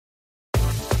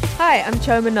Hi, I'm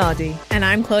Choma Nadi. And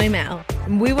I'm Chloe Mal.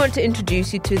 And we want to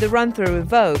introduce you to The Run Through with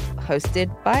Vogue,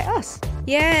 hosted by us.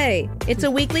 Yay! It's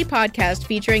a weekly podcast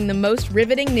featuring the most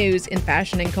riveting news in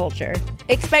fashion and culture.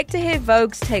 Expect to hear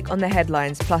Vogue's take on the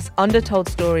headlines, plus undertold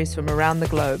stories from around the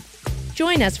globe.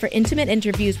 Join us for intimate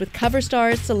interviews with cover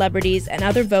stars, celebrities, and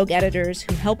other Vogue editors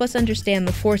who help us understand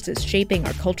the forces shaping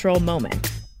our cultural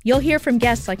moment. You'll hear from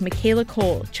guests like Michaela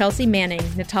Cole, Chelsea Manning,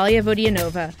 Natalia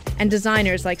Vodianova, and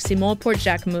designers like Simone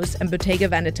Porte-Jacquemus and Bottega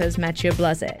Veneta's Mathieu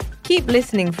Blaset. Keep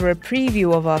listening for a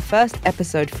preview of our first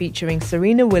episode featuring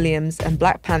Serena Williams and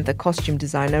Black Panther costume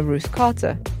designer Ruth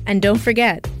Carter. And don't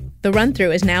forget, The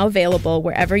Run-Through is now available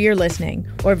wherever you're listening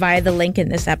or via the link in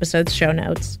this episode's show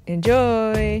notes.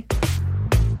 Enjoy!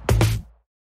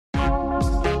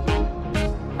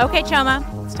 Okay, Choma,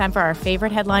 it's time for our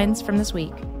favorite headlines from this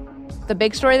week. The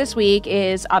big story this week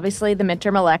is obviously the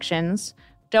midterm elections.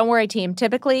 Don't worry, team.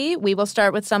 Typically, we will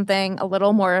start with something a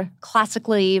little more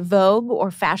classically Vogue or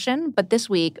fashion, but this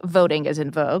week, voting is in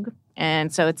vogue.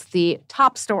 And so it's the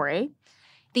top story.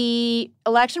 The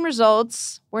election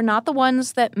results were not the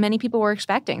ones that many people were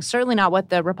expecting, certainly not what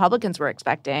the Republicans were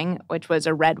expecting, which was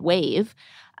a red wave.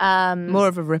 More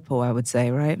of a ripple, I would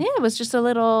say, right? Yeah, it was just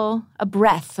a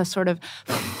breath, a sort of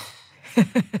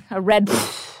a red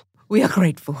We are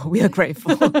grateful. We are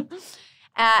grateful.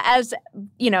 As,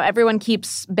 you know, everyone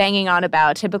keeps banging on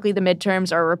about, typically the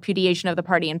midterms are a repudiation of the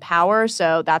party in power.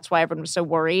 So that's why everyone was so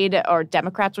worried, or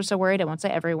Democrats were so worried. I won't say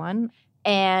everyone.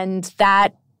 And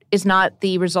that is not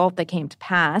the result that came to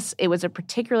pass. It was a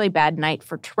particularly bad night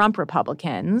for Trump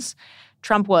Republicans.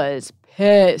 Trump was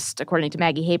pissed, according to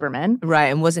Maggie Haberman. Right,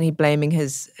 and wasn't he blaming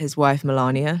his wife,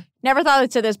 Melania? Never thought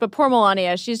I'd say this, but poor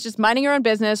Melania. She's just minding her own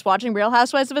business, watching Real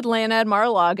Housewives of Atlanta and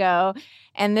Mar-a-Lago,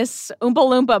 and this Oompa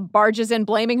Loompa barges in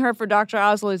blaming her for Dr.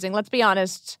 Oz losing. Let's be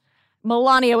honest,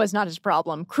 Melania was not his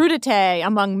problem. Crudité,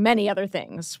 among many other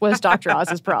things, was Dr.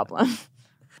 Oz's problem.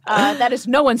 That is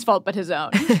no one's fault but his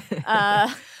own.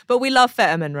 But we love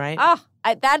Fetterman, right?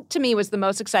 That, to me, was the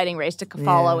most exciting race to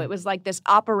follow. Yeah. It was like this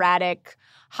operatic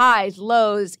highs,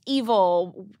 lows,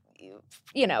 evil,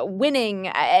 you know, winning.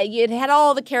 It had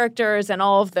all the characters and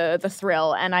all of the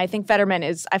thrill. And I think Fetterman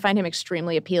I find him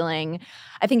extremely appealing.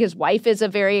 I think his wife is a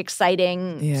very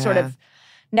exciting sort of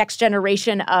next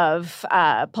generation of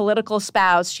political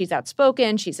spouse. She's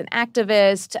outspoken. She's an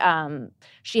activist.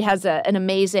 She has an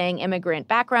amazing immigrant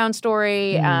background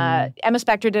story. Emma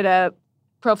Spector did a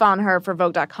profile on her for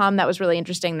Vogue.com that was really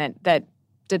interesting that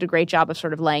did a great job of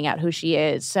sort of laying out who she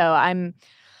is. So I'm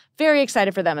very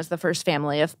excited for them as the first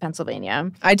family of Pennsylvania.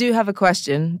 I do have a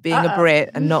question, being a Brit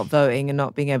and not voting and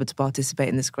not being able to participate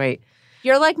in this great.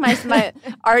 You're like my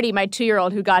Artie, my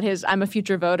 2-year-old who got his I'm a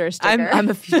future voter sticker. I'm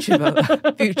a future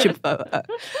voter.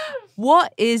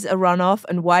 What is a runoff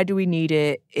and why do we need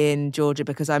it in Georgia?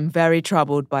 Because I'm very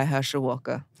troubled by Herschel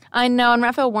Walker. I know, and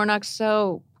Raphael Warnock's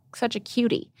such a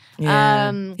cutie.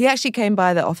 Yeah. He actually came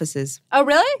by the offices. Oh,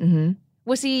 really? Mm-hmm.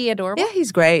 Was he adorable? Yeah,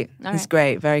 he's great. All He's right.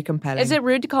 great. Very compelling. Is it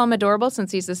rude to call him adorable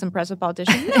since he's this impressive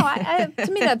politician? No,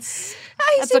 to me that's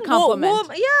a compliment.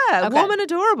 Warm and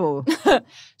adorable.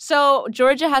 So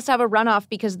Georgia has to have a runoff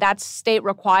because that state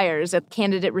requires a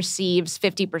candidate receives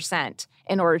 50%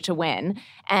 in order to win.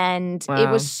 And it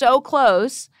was so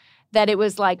close that it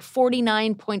was like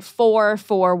 49.4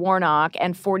 for Warnock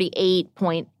and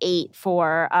 48.8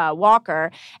 for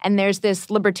Walker. And there's this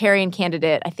libertarian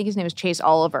candidate, I think his name is Chase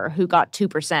Oliver, who got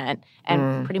 2%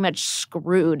 and pretty much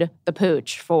screwed the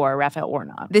pooch for Raphael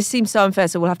Warnock. This seems so unfair,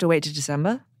 so we'll have to wait to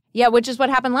December? Yeah, which is what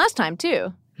happened last time,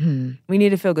 too. We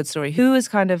need a feel-good story. Who is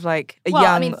kind of like a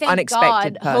young, thank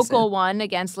unexpected God, person? Hochul won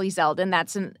against Lee Zeldin.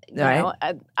 That's an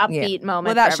upbeat moment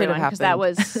Well, that for everyone should have because that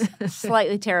was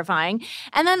slightly terrifying.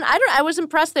 And then I was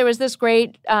impressed. There was this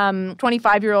great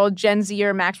 25-year-old Gen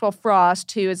Zer Maxwell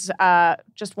Frost who is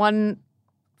just won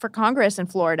for Congress in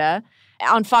Florida.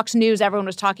 On Fox News, everyone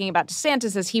was talking about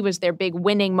DeSantis as he was their big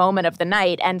winning moment of the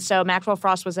night. And so Maxwell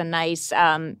Frost was a nice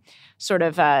sort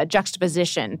of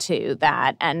juxtaposition to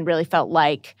that and really felt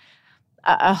like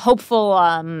a hopeful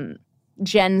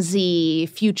Gen Z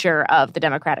future of the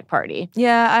Democratic Party.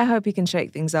 Yeah, I hope he can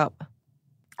shake things up.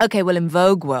 Okay, well, in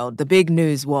Vogue world, the big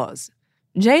news was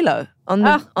J-Lo on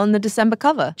the December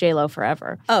cover. J-Lo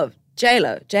forever. Oh,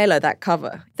 J-Lo, that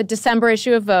cover. The December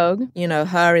issue of Vogue. You know,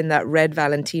 her in that red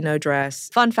Valentino dress.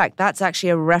 Fun fact, that's actually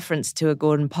a reference to a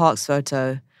Gordon Parks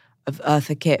photo of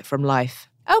Eartha Kitt from Life.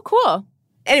 Oh, cool.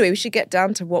 Anyway, we should get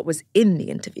down to what was in the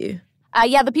interview.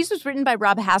 The piece was written by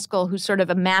Rob Haskell, who's sort of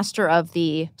a master of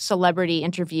the celebrity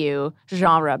interview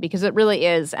genre, because it really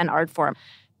is an art form.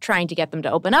 trying to get them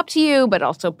to open up to you, but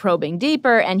also probing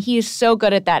deeper. And he's so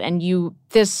good at that. And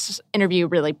this interview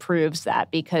really proves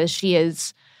that because she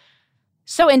is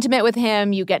so intimate with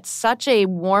him. You get such a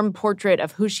warm portrait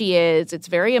of who she is. It's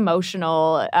very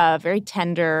emotional, very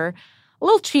tender, a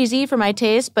little cheesy for my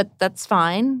taste, but that's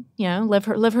fine. Live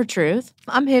her truth.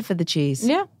 I'm here for the cheese.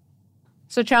 Yeah.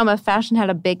 So, Chioma, fashion had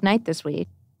a big night this week.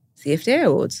 CFDA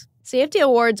Awards. CFDA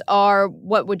Awards are,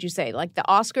 what would you say, like the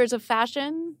Oscars of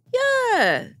fashion?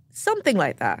 Yeah, something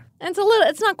like that. And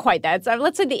it's not quite that. It's,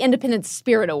 let's say the Independent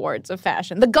Spirit Awards of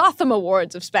fashion, the Gotham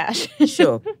Awards of fashion.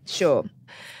 Sure.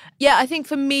 Yeah, I think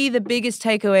for me, the biggest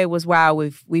takeaway was, wow,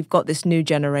 we've got this new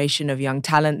generation of young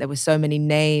talent. There were so many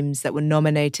names that were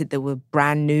nominated that were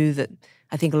brand new that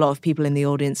I think a lot of people in the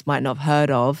audience might not have heard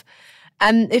of.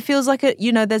 And it feels like,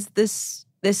 there's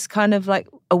this kind of like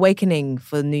awakening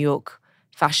for New York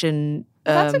fashion.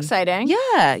 That's exciting.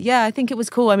 Yeah, I think it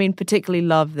was cool. I mean, particularly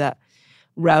love that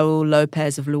Raul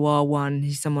Lopez of Loire won.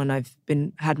 He's someone I've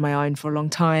had my eye on for a long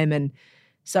time and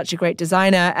such a great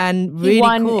designer and really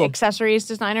cool. He won Accessories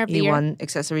Designer of the Year. He won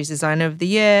Accessories Designer of the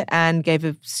Year and gave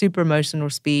a super emotional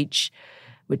speech,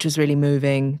 which was really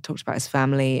moving. Talked about his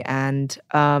family and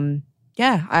Were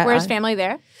his family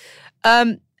there?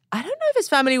 I don't know if his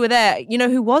family were there.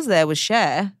 Who was there was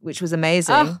Cher, which was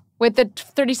amazing. Oh, with the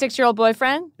 36-year-old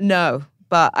boyfriend? No,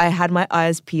 but I had my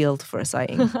eyes peeled for a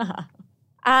sighting.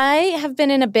 I have been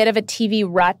in a bit of a TV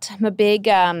rut. I'm a big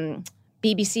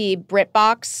BBC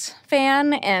BritBox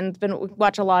fan and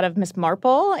watch a lot of Miss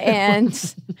Marple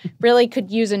and really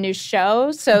could use a new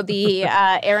show. So the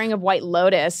airing of White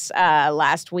Lotus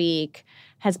last week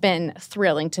has been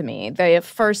thrilling to me. The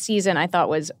first season I thought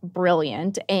was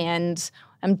brilliant and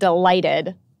I'm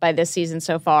delighted by this season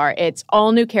so far. It's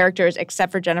all new characters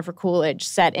except for Jennifer Coolidge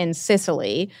set in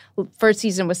Sicily. First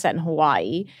season was set in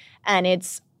Hawaii and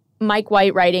it's Mike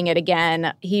White writing it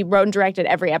again. He wrote and directed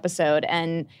every episode,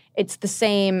 and it's the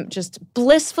same just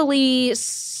blissfully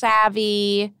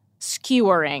savvy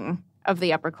skewering of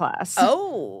the upper class.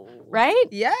 Oh. Right?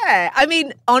 Yeah. I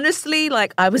mean, honestly,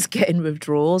 I was getting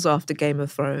withdrawals after Game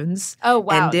of Thrones. Oh,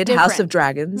 wow. Ended Different. House of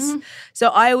Dragons. Mm-hmm. So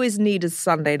I always need a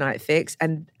Sunday night fix,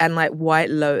 and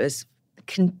White Lotus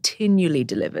continually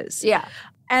delivers. Yeah.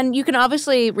 And you can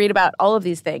obviously read about all of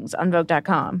these things on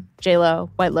Vogue.com. J-Lo,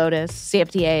 White Lotus,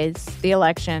 CFDAs, the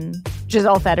election,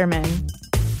 Giselle Fetterman.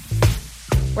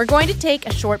 We're going to take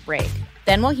a short break.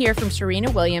 Then we'll hear from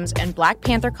Serena Williams and Black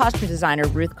Panther costume designer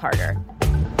Ruth Carter.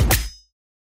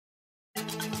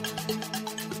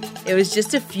 It was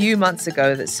just a few months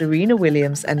ago that Serena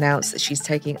Williams announced that she's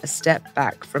taking a step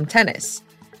back from tennis.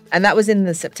 And that was in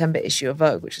the September issue of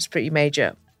Vogue, which was pretty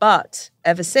major. But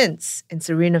ever since, in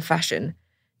Serena fashion,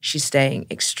 she's staying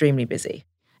extremely busy.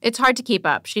 It's hard to keep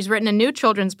up. She's written a new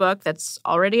children's book that's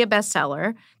already a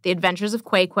bestseller, The Adventures of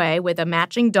Quay Quay, with a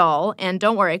matching doll. And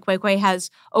don't worry, Quay Quay has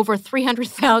over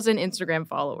 300,000 Instagram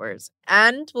followers.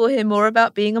 And we'll hear more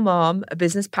about being a mom, a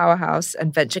business powerhouse,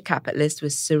 and venture capitalist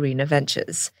with Serena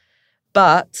Ventures.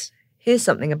 But here's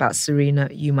something about Serena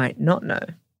you might not know.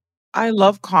 I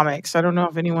love comics. I don't know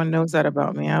if anyone knows that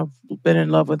about me. I've been in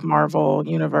love with Marvel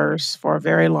Universe for a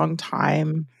very long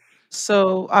time.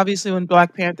 So obviously when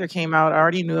Black Panther came out, I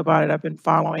already knew about it. I've been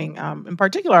following. In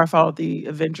particular, I followed the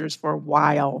Avengers for a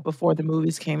while before the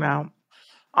movies came out.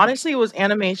 Honestly, it was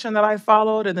animation that I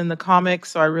followed and then the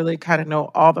comics. So I really kind of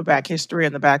know all the back history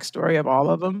and the backstory of all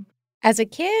of them. As a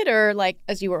kid or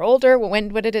as you were older, when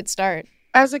did it start?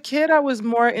 As a kid, I was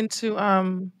more into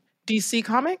DC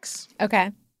Comics.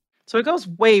 Okay. So it goes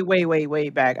way, way, way, way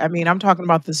back. I mean, I'm talking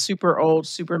about the super old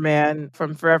Superman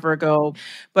from forever ago.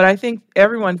 But I think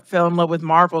everyone fell in love with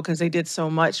Marvel because they did so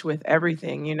much with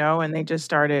everything, and they just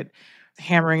started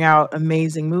hammering out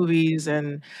amazing movies.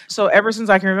 And so ever since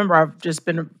I can remember, I've just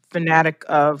been a fanatic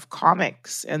of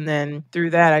comics. And then through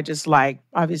that, I just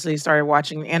obviously started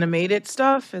watching animated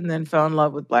stuff and then fell in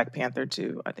love with Black Panther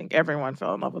too. I think everyone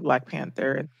fell in love with Black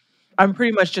Panther. I'm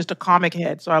pretty much just a comic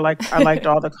head. So I liked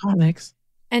all the comics.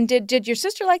 And did your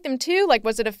sister like them too?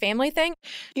 Was it a family thing?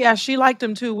 Yeah, she liked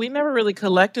them too. We never really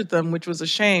collected them, which was a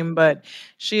shame, but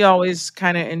she always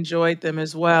kind of enjoyed them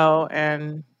as well.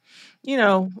 And,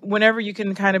 whenever you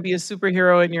can kind of be a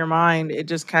superhero in your mind, it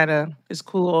just kind of is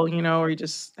cool, or you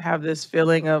just have this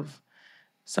feeling of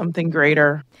something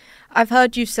greater. I've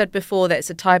heard you've said before that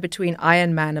it's a tie between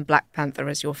Iron Man and Black Panther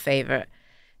as your favorite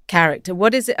character.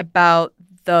 What is it about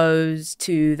those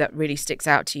two that really sticks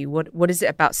out to you? What is it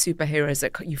about superheroes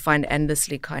that you find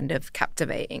endlessly kind of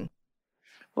captivating?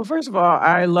 Well, first of all,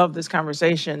 I love this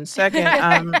conversation.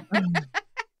 Second,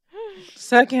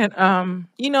 Second,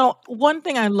 one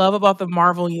thing I love about the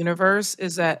Marvel universe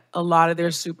is that a lot of their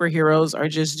superheroes are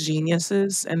just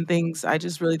geniuses and things. I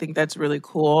just really think that's really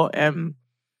cool. And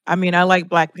I mean, I like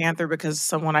Black Panther because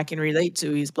someone I can relate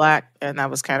to. He's black, and that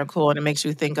was kind of cool. And it makes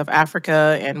you think of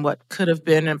Africa and what could have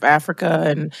been of Africa,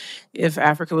 and if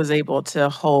Africa was able to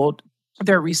hold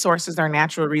their resources, their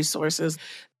natural resources.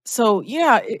 So,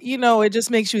 yeah, it just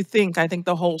makes you think. I think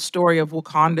the whole story of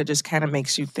Wakanda just kind of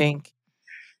makes you think.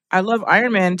 I love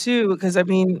Iron Man too because I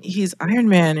mean he's Iron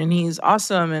Man and he's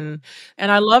awesome and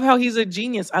I love how he's a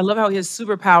genius. I love how his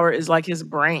superpower is like his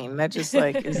brain. That just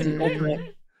like is the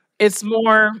ultimate. It's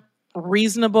more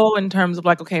reasonable in terms of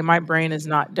like, okay, my brain is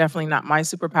not definitely not my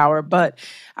superpower, but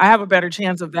I have a better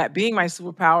chance of that being my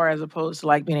superpower as opposed to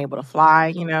like being able to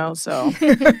fly. So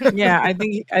yeah, I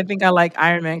think I like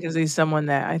Iron Man because he's someone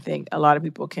that I think a lot of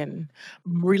people can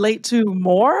relate to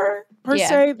more per Yeah.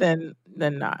 se than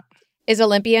not. Is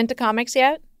Olympia into comics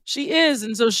yet? She is,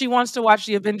 and so she wants to watch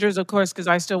the Avengers, of course, because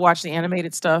I still watch the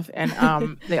animated stuff, and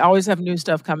they always have new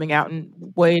stuff coming out and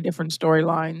way different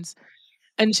storylines.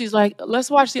 And she's like, "Let's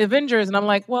watch the Avengers," and I'm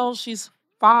like, "Well, she's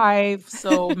 5,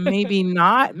 so maybe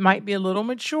not. Might be a little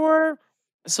mature."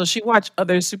 So she watched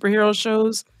other superhero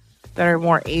shows that are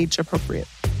more age appropriate.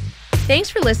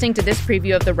 Thanks for listening to this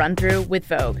preview of The Run Through with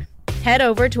Vogue. Head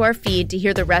over to our feed to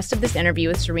hear the rest of this interview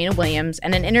with Serena Williams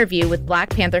and an interview with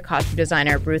Black Panther costume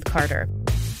designer Ruth Carter.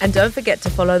 And don't forget to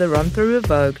follow The Run Through with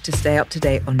Vogue to stay up to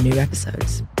date on new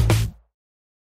episodes.